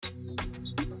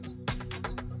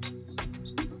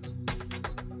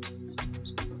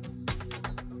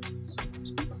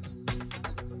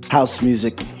House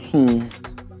music.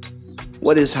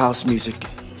 What is house music?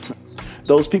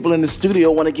 Those people in the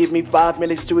studio want to give me 5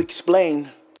 minutes to explain.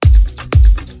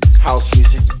 House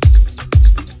music.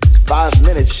 5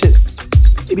 minutes, shit.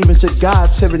 It even took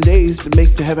God 7 days to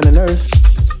make the heaven and earth.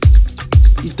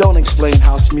 You don't explain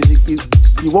house music.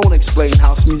 You won't explain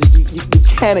house music. You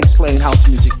can't explain house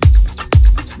music.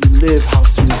 You live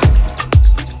house music.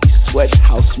 You sweat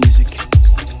house music.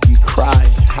 You cry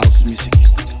house music.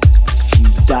 You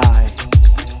die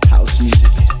house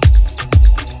music.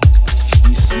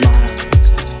 You smile.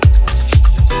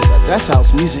 That's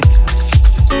house music.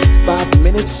 5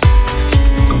 minutes.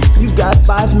 You got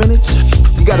 5 minutes.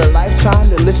 You got a lifetime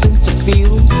to listen, to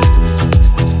feel.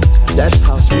 That's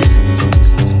house music.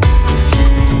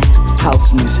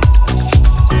 House music.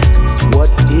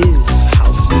 What is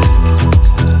house music?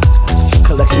 A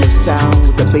collection of sound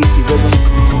with a bassy rhythm.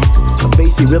 A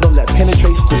bassy rhythm that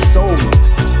penetrates the soul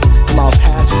from our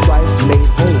past life made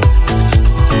whole.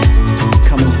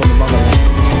 Coming from the motherland,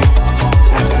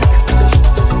 Africa.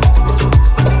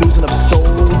 A fusion of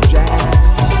soul, jazz,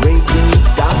 reggae,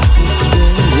 gospel,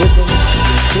 swing, rhythm,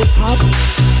 hip-hop.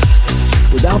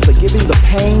 Without forgiving the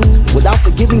pain, without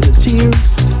forgiving the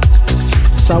tears.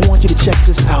 So I want you to check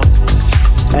this out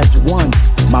as one,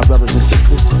 my brothers and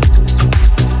sisters.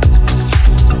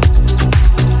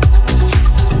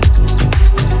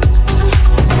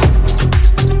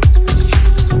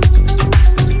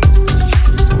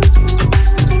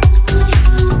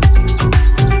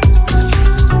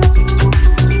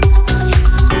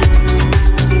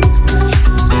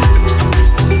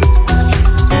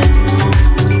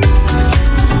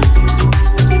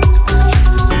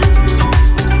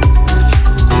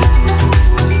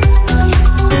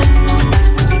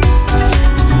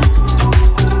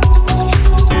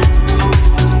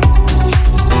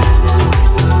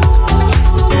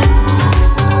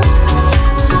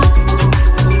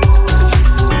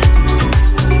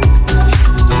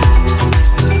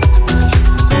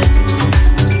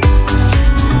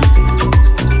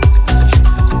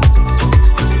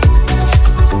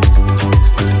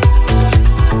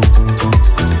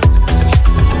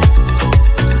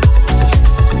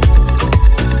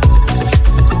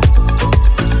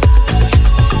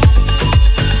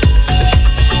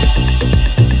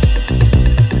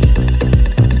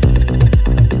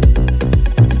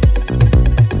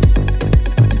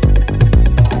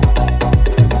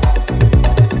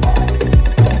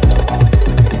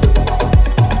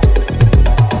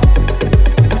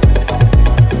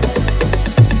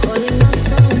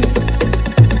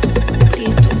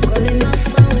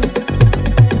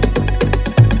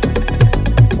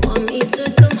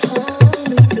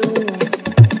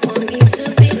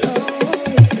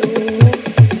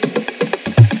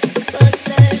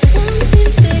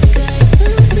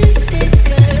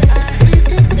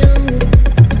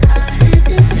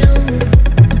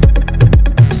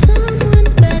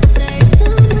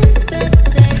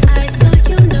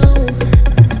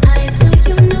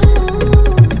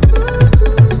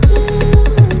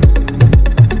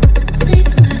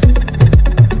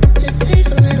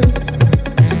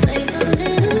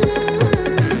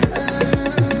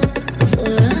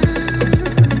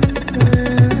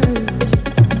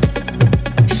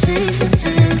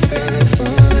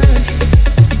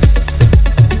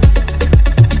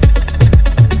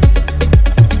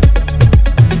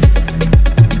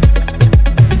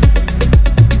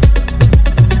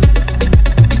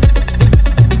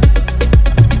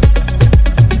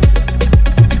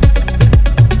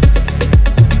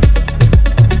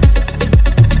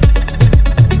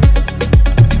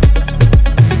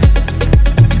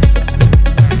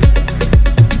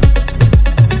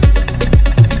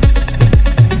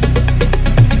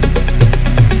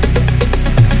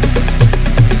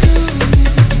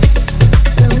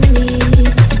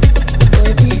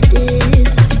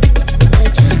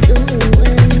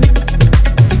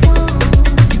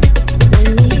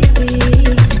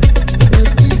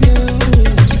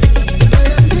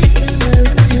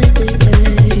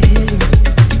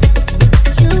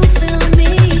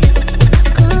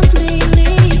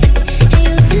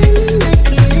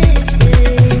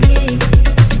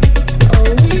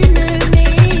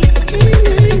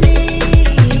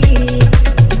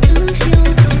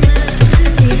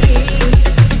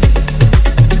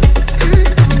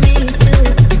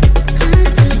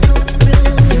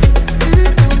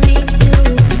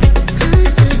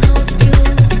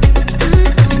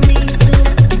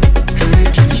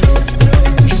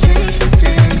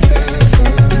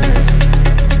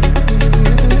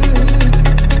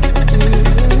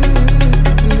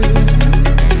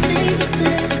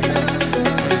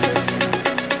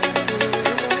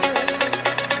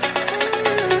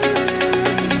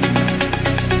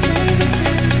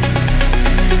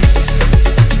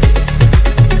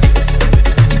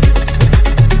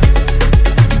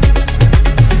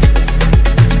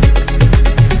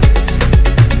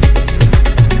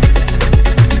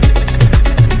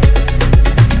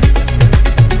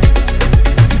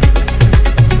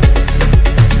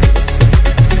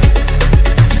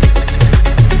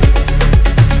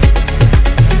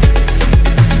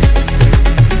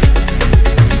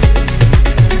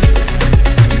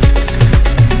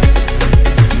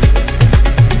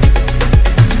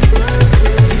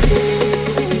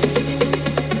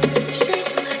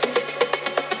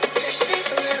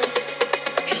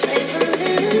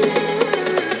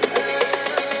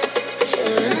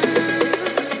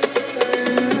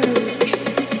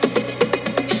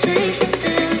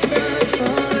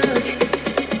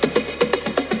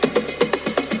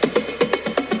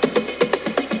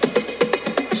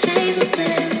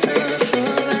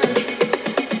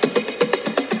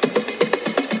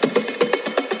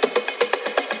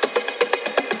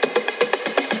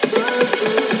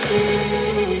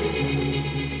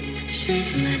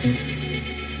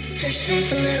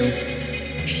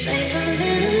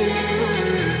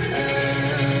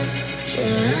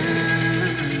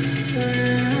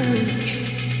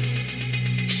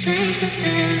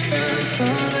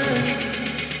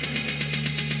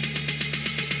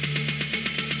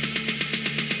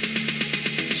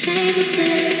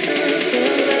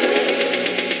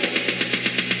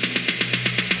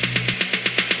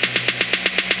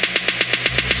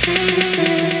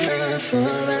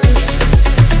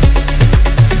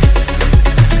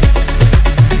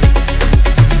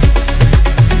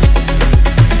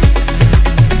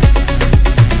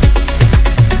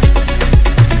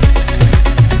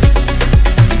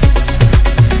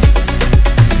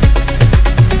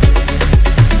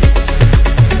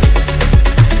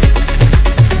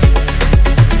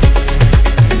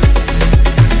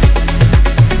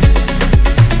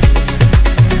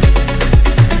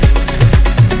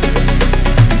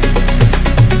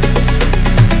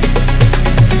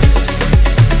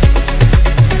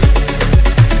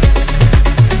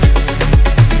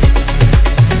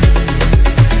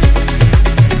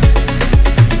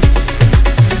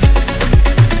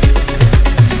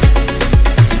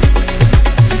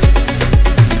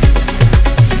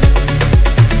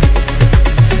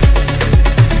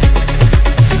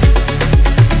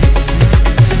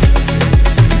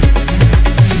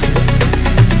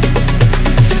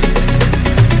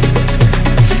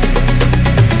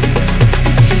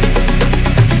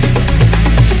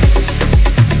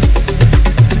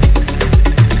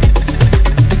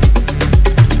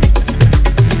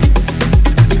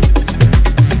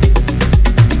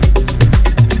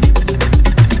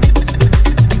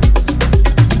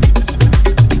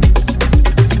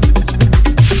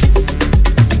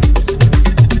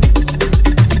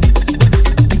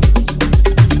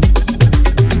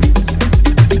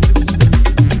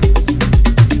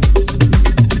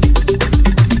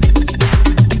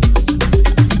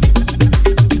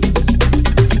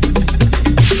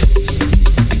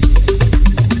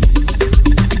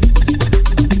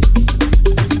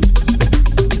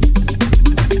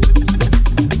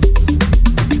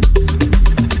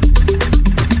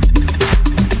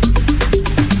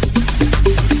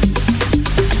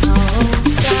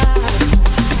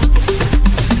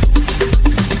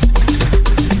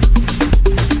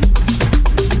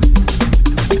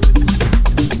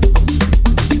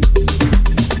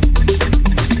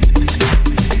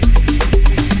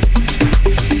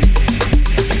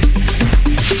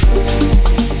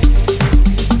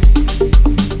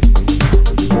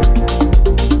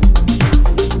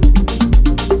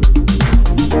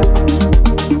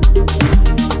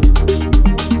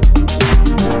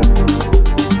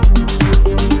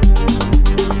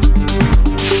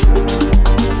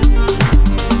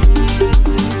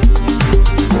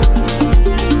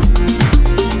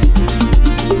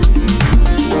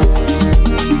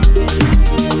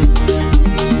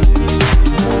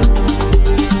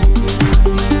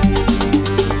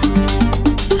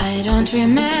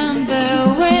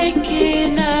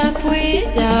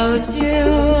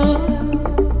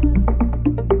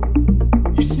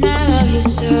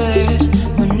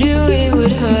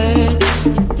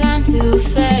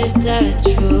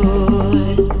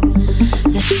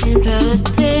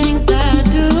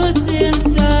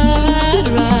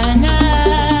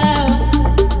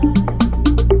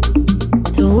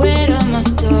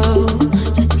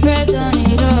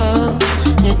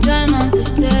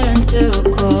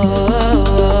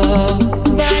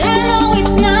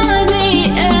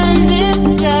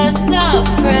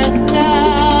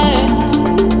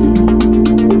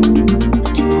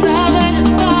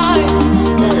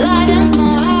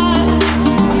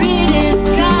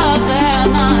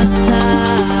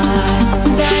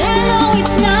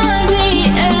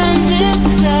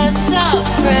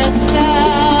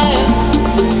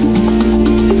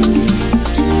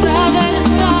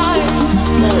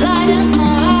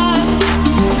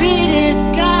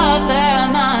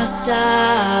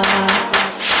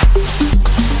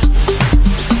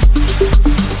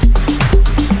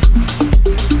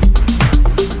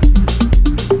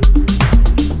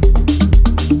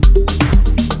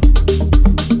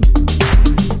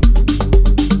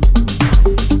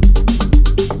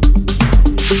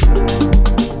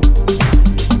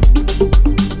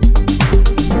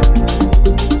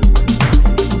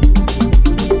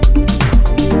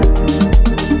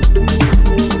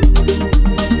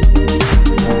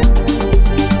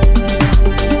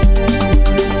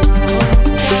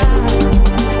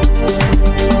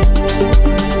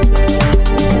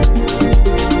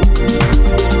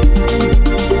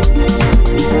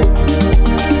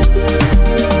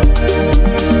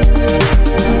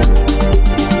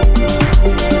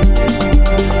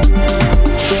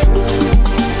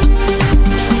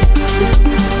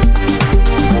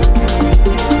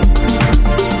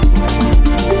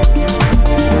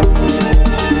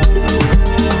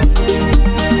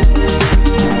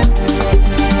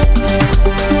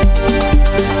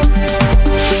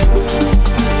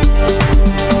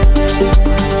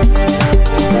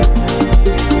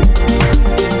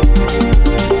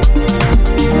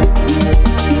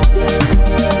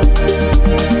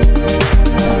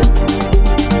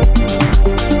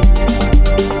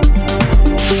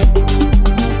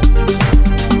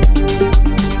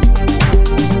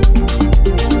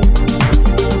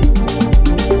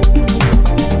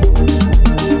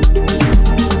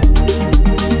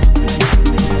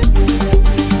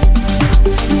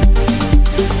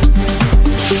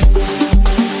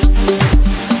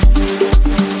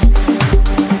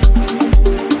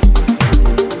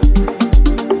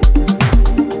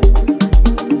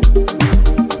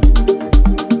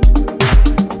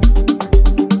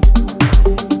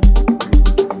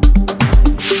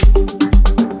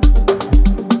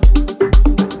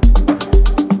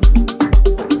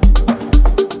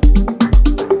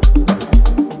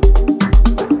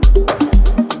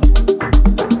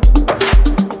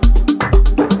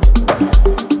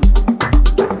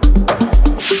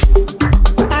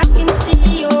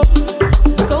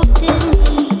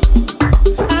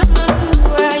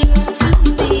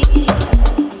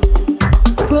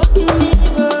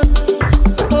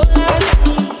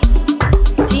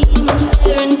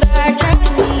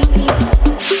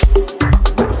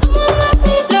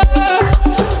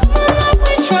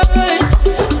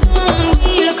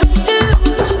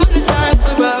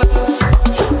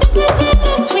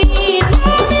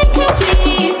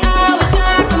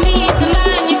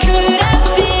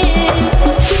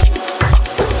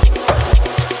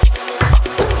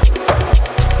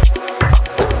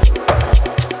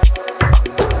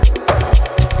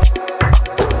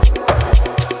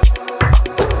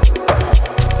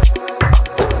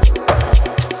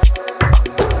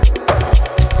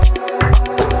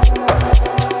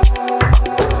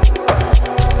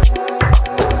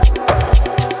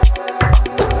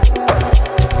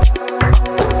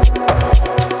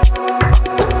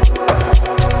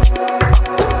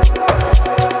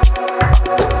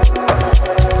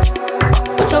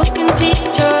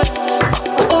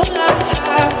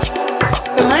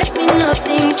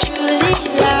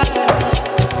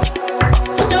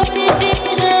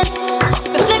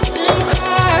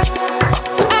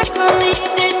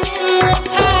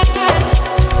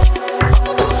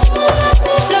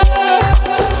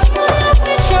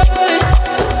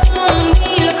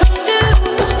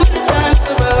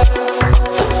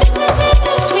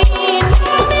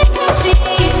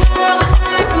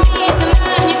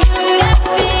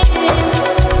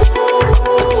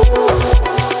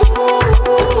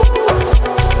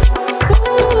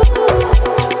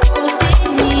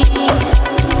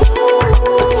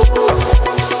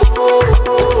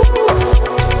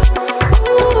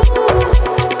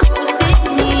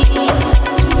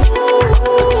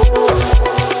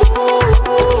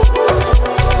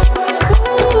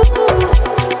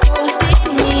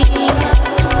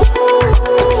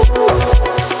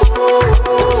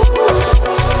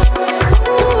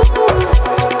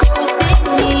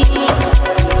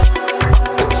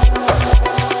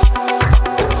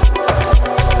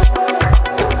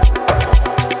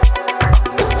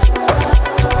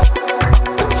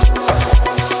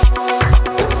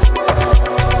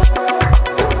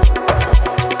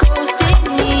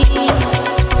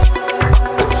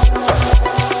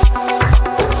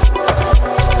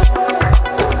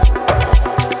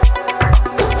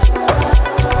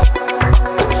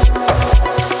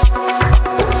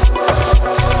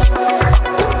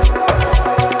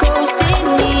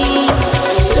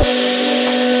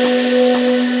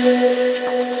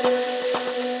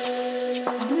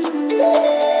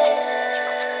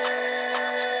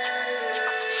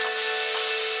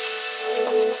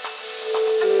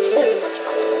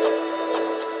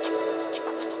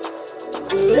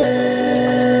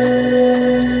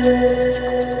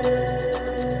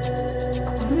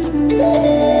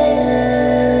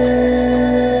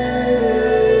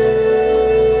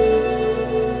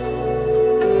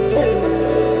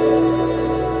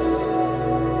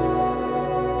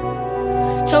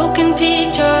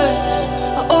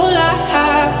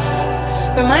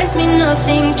 reminds me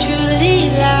nothing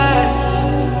truly lasts.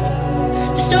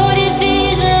 Distorted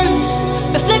visions,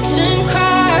 reflection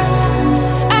cracked.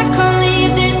 I can't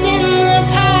leave this in the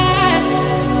past.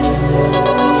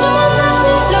 Someone that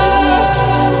we loved,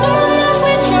 someone that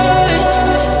we trust,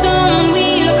 someone we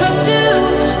look up to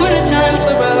when the times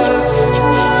were rough.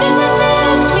 This is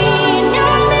bittersweet,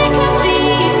 got me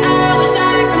complete. I wish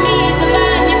I could meet the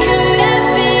man you could have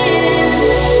been.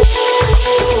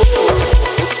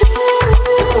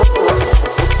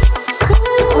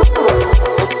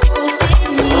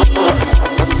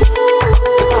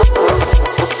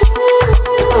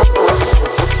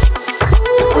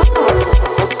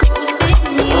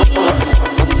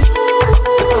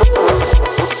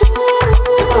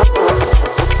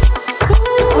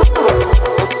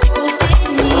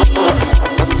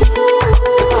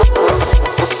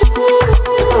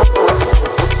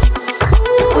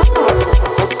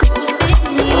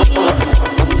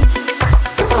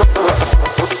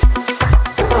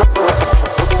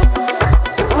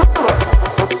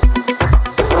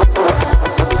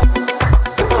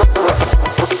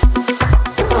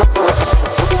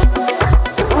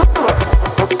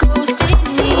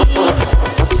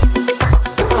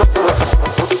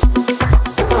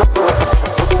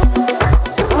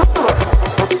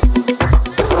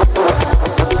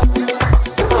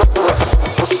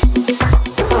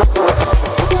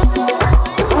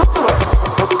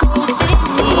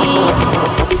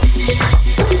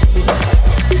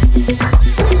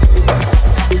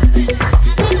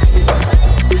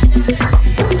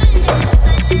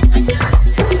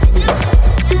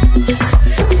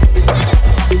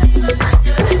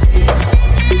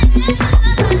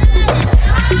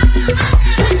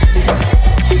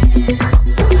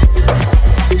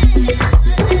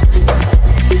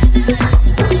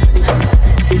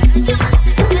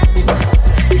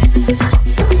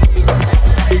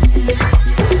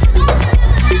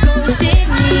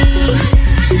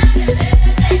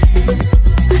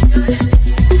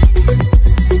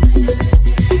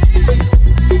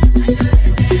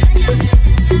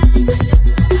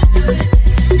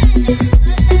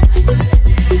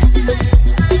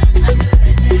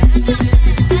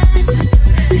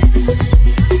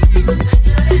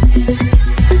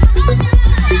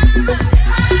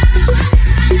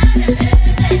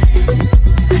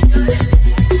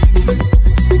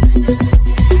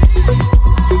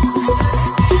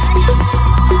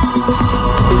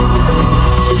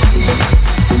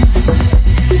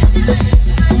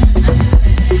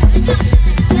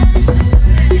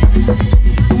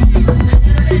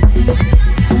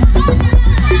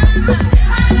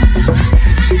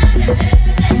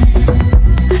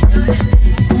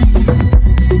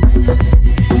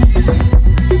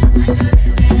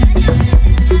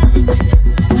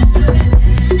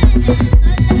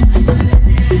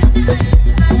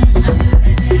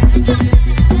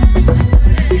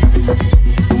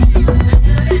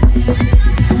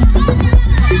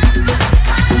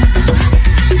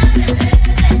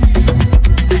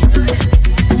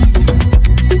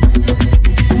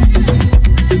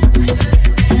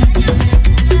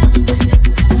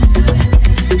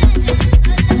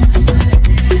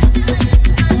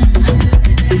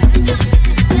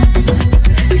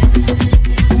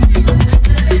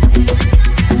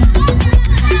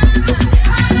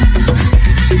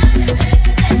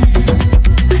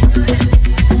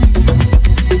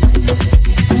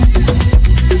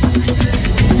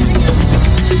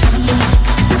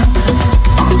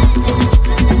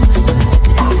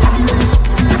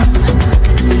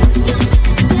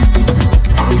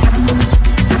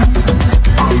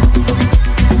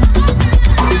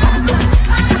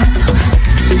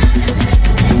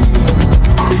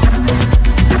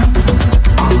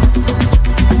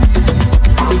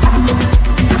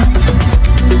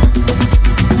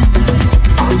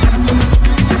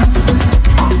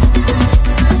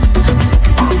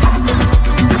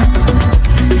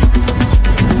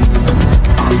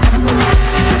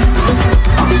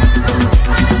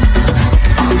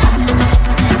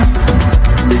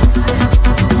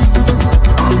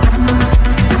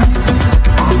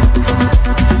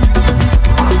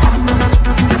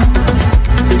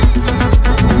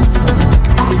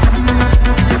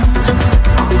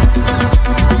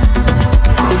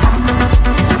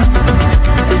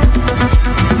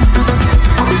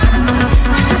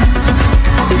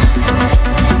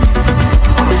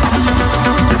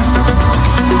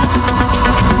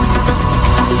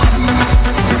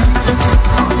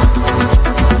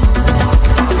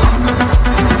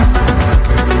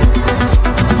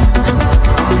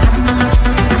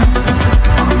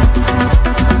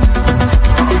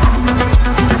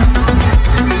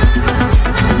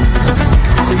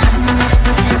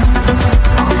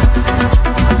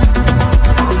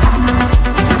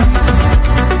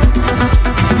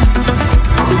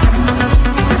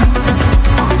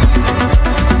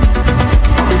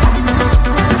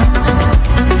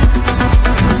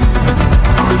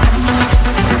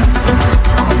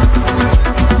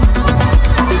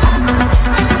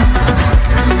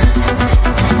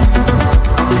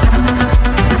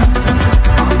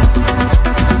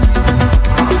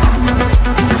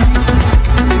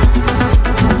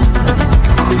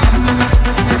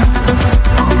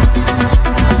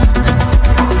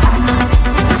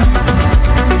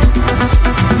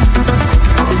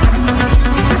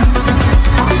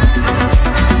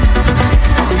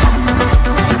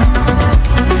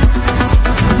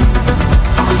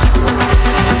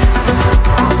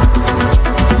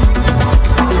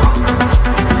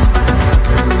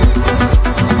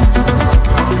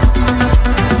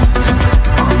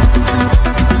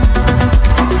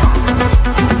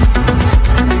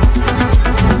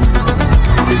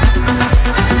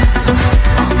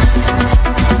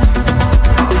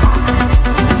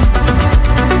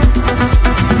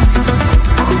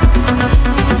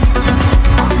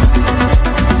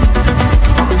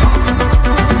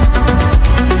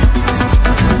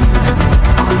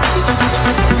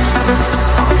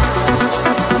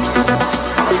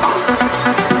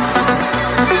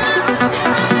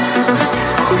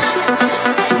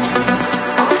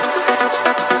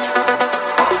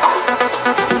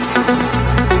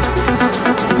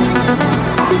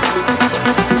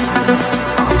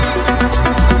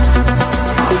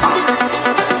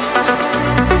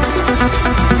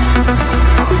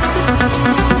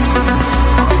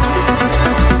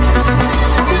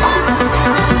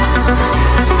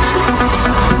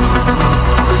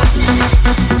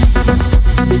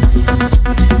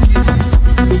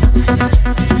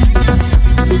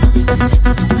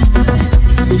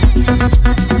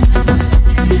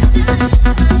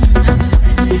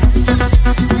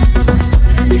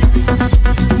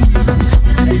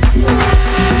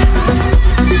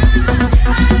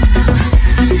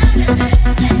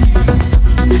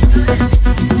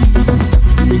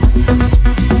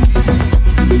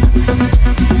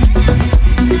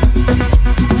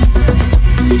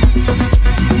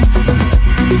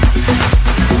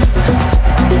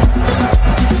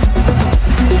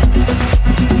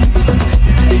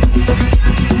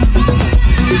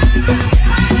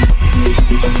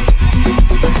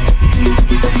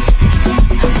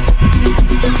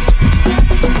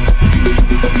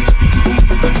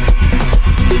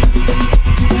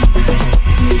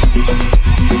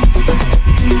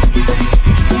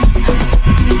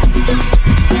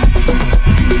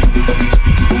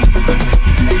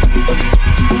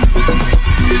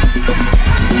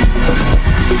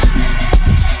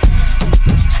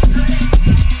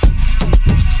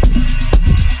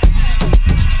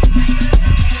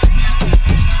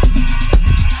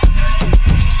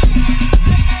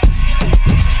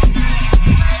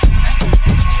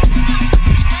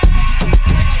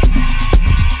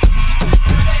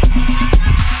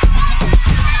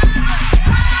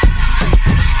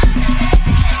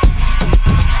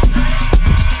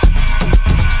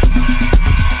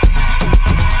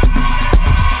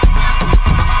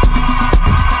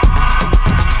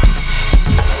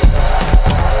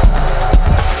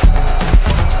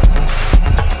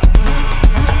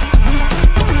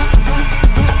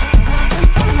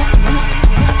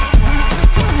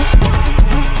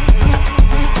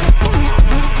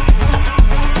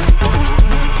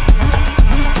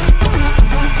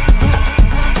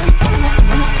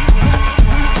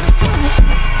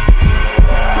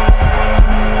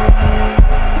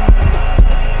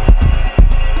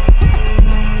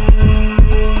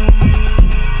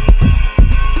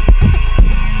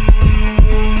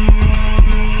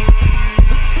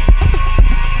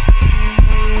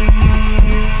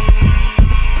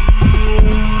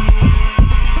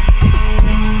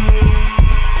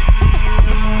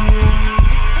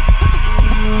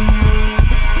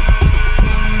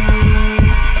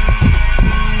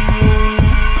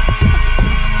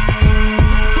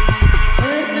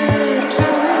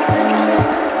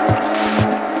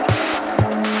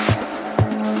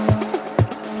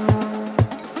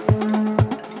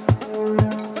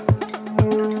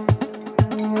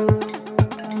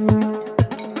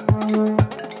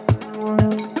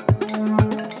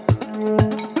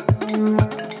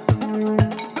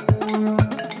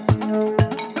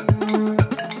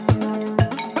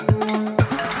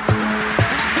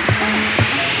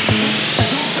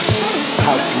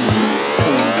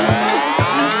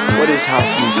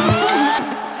 house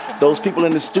music? Those people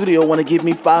in the studio want to give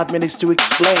me 5 minutes to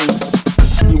explain.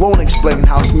 You won't explain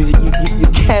house music. You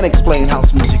can't explain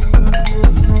house music.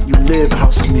 You live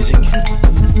house music.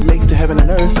 You make the heaven and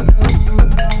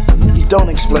earth. You don't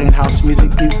explain house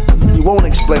music. You won't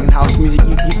explain house music.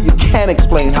 You can't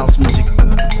explain house music.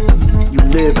 You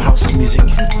live house music.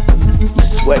 You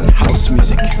sweat house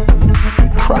music. You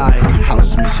cry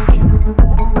house music.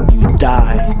 You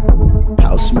die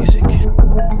house music.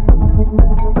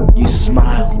 You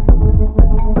smile.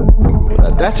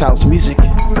 That's house music.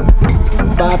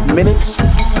 5 minutes.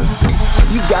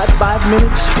 You got 5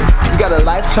 minutes. You got a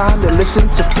lifetime to listen,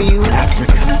 to feel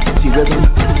Africa. See rhythm,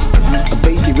 a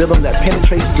bassy rhythm that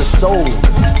penetrates the soul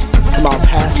from our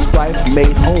past life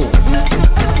made whole.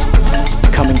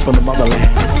 Coming from the motherland,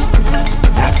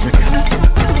 Africa.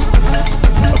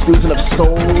 A fusion of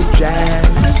soul, jazz,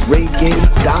 reggae,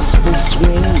 gospel,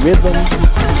 swing, rhythm,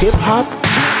 hip hop.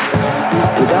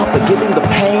 Without forgiving the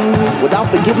pain, without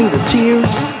forgiving the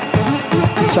tears.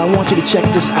 So I want you to check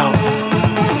this out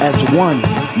as one,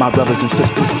 my brothers and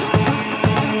sisters.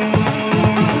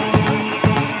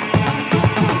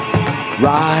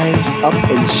 Rise up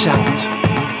and shout,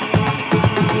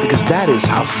 because that is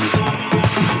house music.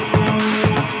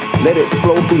 Let it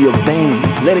flow through your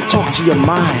veins. Let it talk to your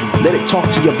mind. Let it talk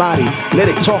to your body. Let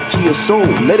it talk to your soul.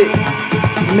 Let it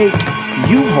make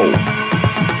you whole.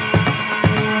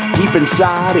 Deep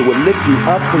inside, it will lift you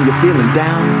up when you're feeling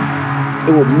down.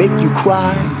 It will make you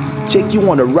cry, take you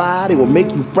on a ride. It will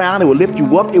make you frown. It will lift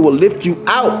you up. It will lift you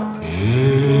out.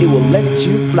 It will let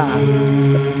you fly.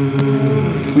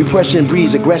 Repression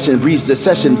breeds aggression, breeds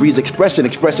decession, breeds expression.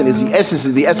 Expression is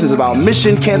the essence of our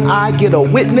mission. Can I get a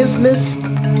witness?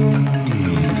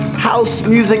 House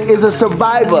music is a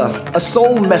survivor, a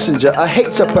soul messenger, a hate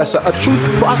suppressor, a truth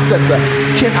processor.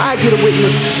 Can I get a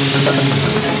witness?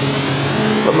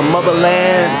 From the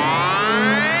motherland,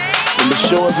 from the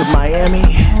shores of Miami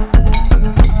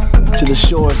to the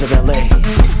shores of LA.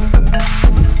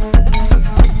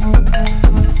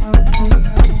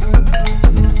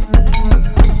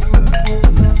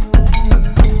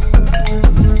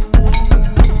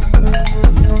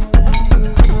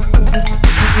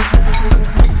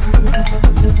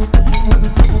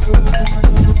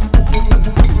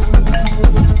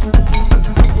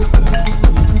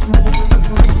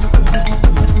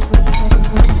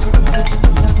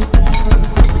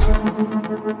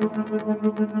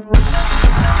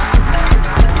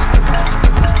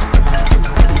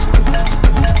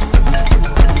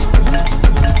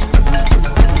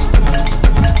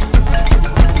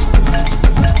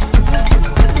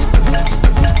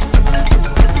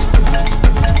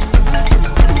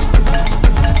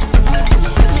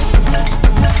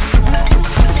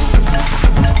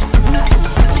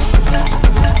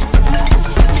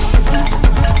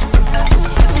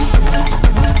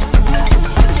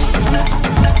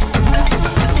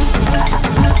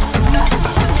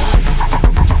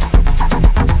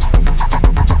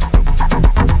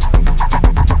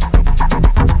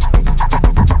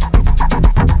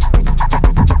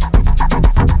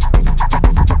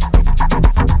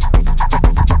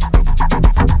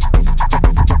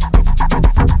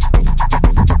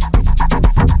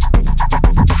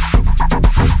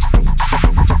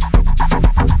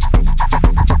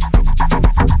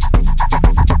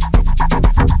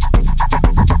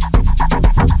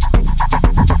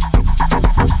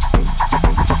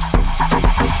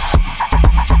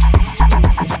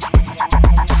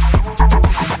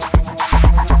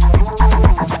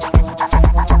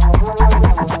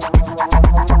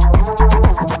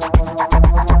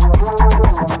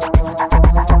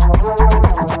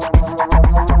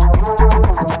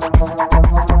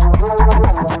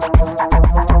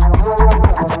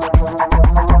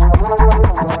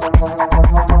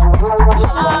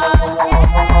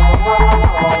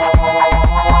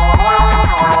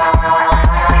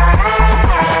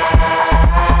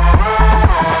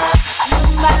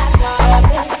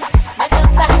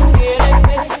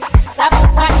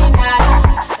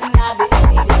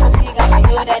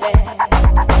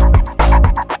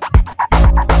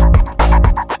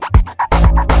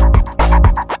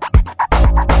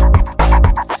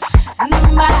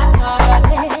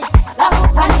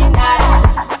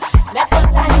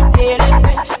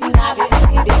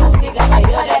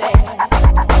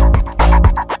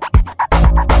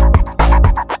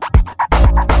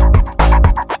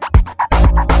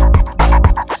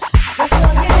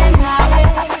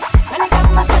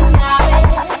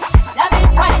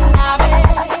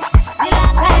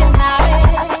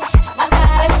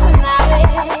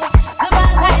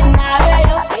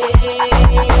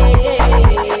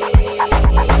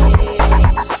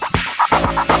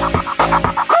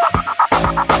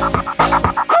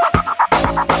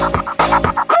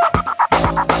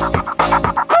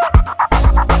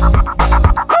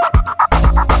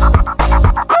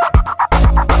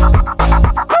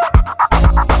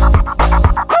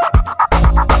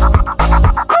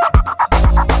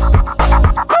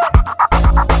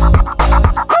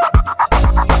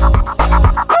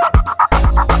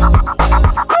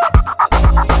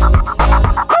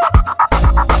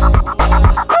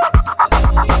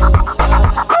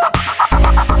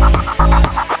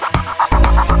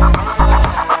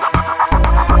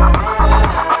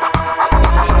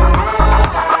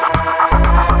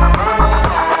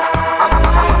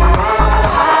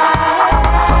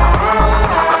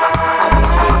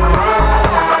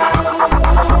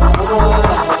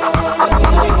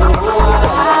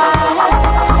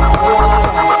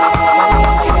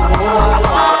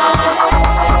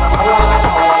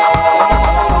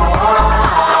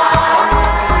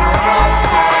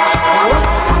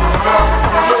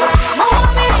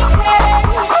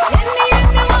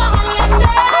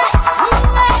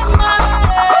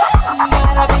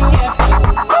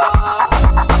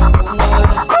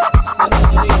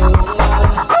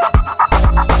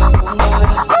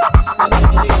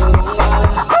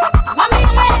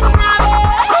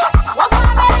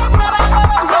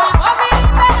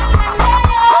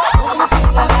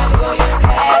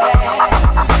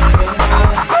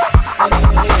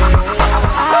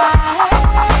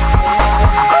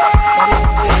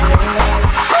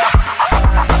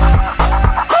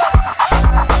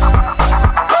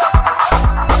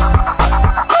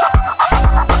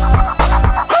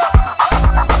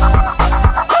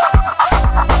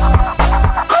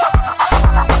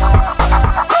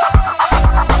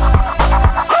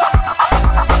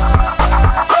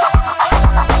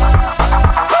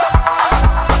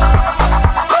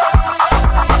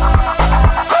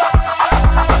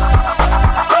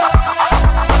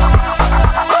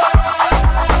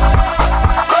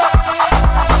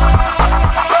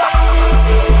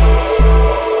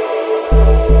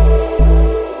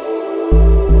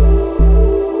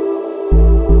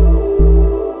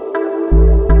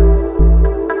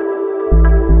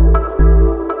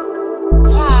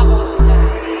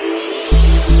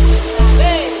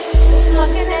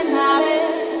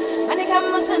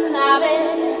 nabe,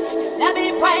 nabe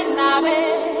fai nabe,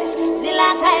 zila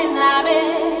kai nabe,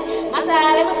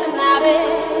 masare musu nabe,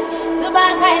 zuba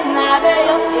kai nabe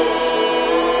yo.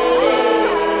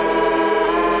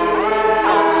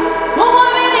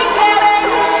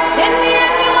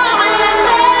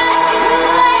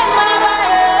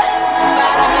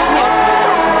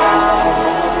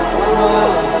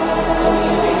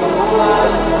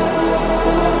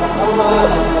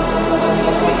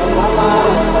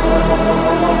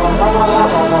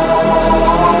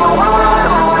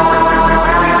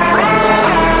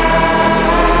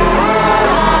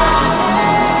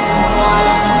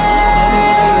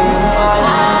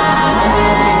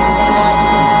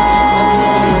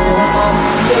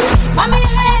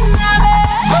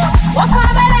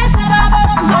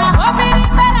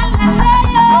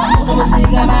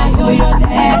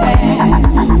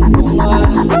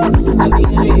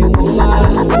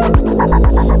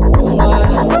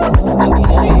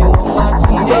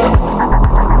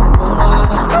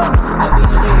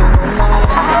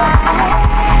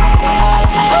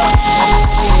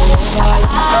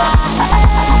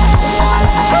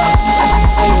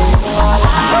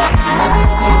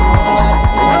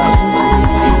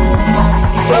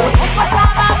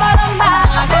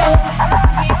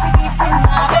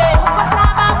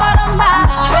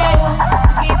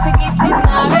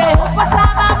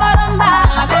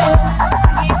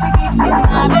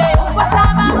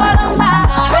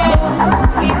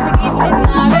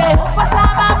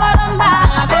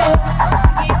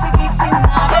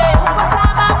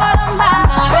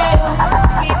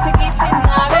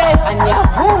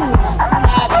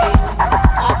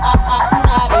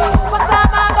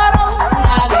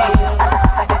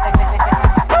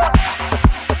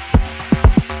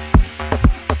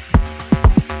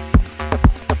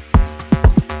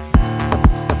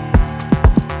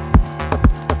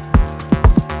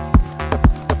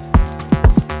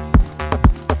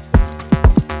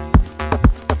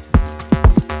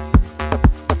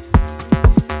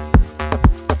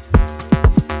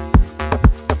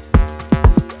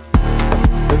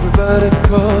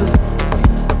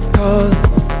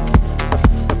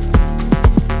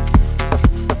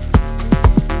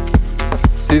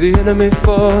 See the enemy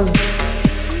fall,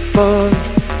 fall.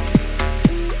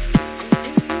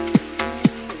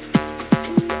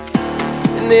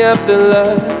 In the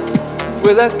afterlife,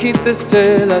 will I keep this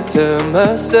tale I tell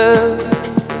myself?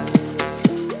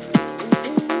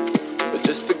 Or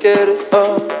just forget it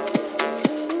all,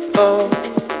 all.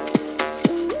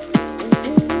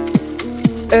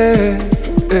 Hey,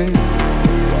 hey.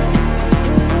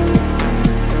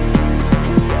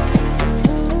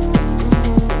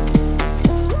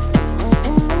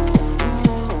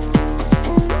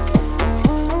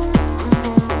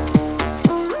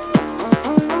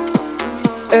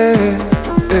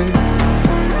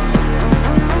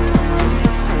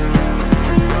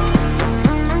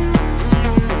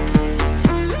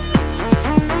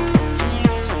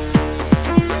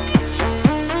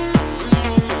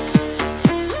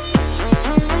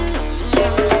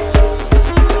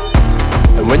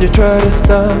 When you try to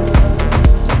stop,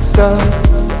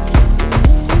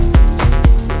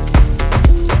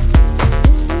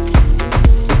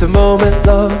 it's a moment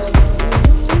lost.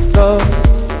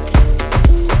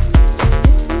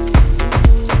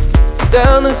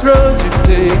 Down this road you've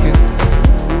taken,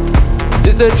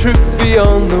 is there truth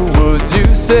beyond the words you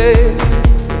say?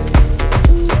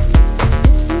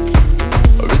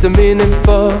 Or is the meaning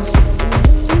false?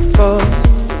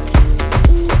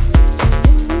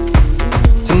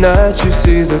 Tonight you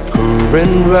see the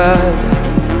current rise,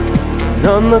 and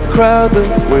on the crowd the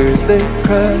waves they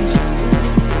crash.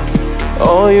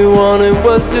 All you wanted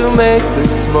was to make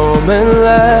this moment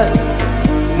last.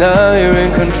 Now you're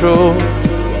in control,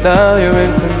 now you're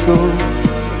in control.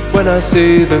 When I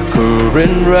see the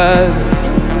current rising,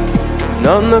 and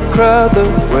on the crowd the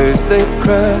waves they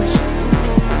crash.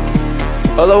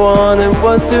 All I wanted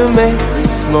was to make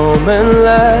this moment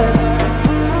last.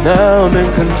 Now I'm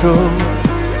in control,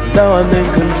 now I'm in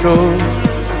control.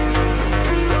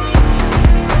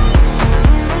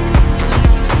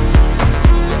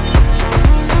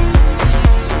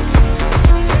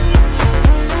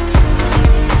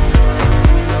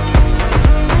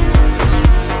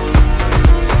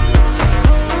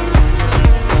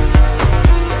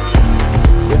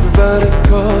 Everybody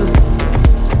call.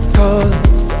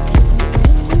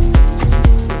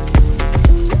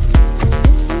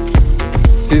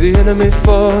 See the enemy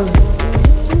fall.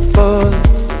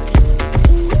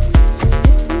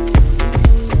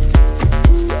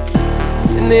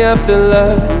 In the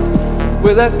afterlife,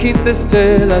 will I keep this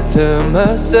tale I tell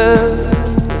myself?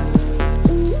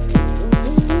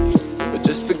 But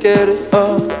just forget get it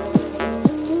all,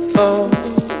 all.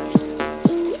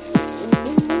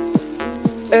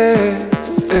 Hey,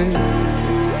 hey.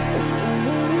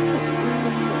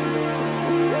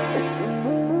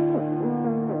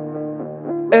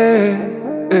 Hey,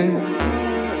 hey.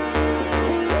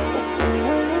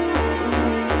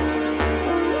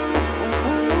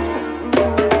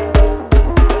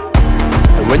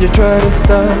 And when you try to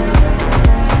stop,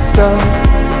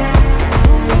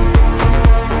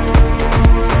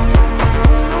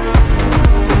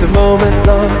 it's a moment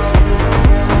lost.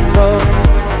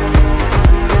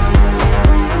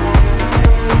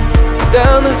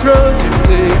 Down this road you've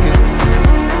taken,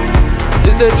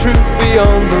 is there truth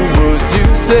beyond the words you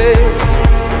say?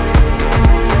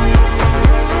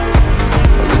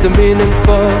 Or is the meaning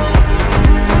false?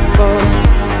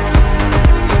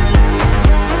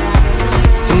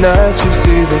 Tonight you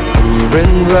see the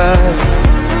current rise,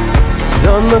 and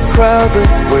on the crowded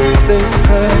waves they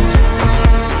crash.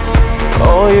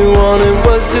 All you wanted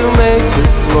was to make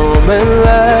this moment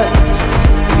last.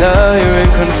 Now you're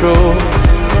in control,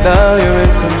 now you're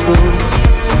in control.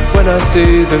 When I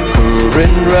see the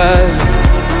current rise,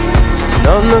 and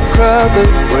on the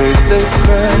crowded waves they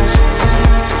crash.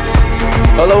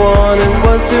 All I wanted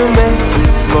was to make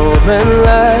this moment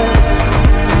last.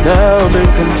 Now I'm in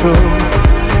control,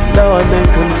 now I'm in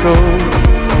control.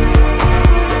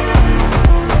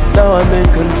 Now I'm in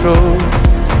control.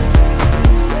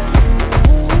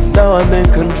 Now I'm in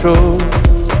control.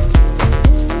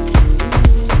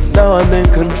 Now I'm in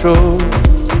control.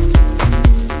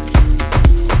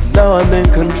 Now I'm in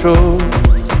control.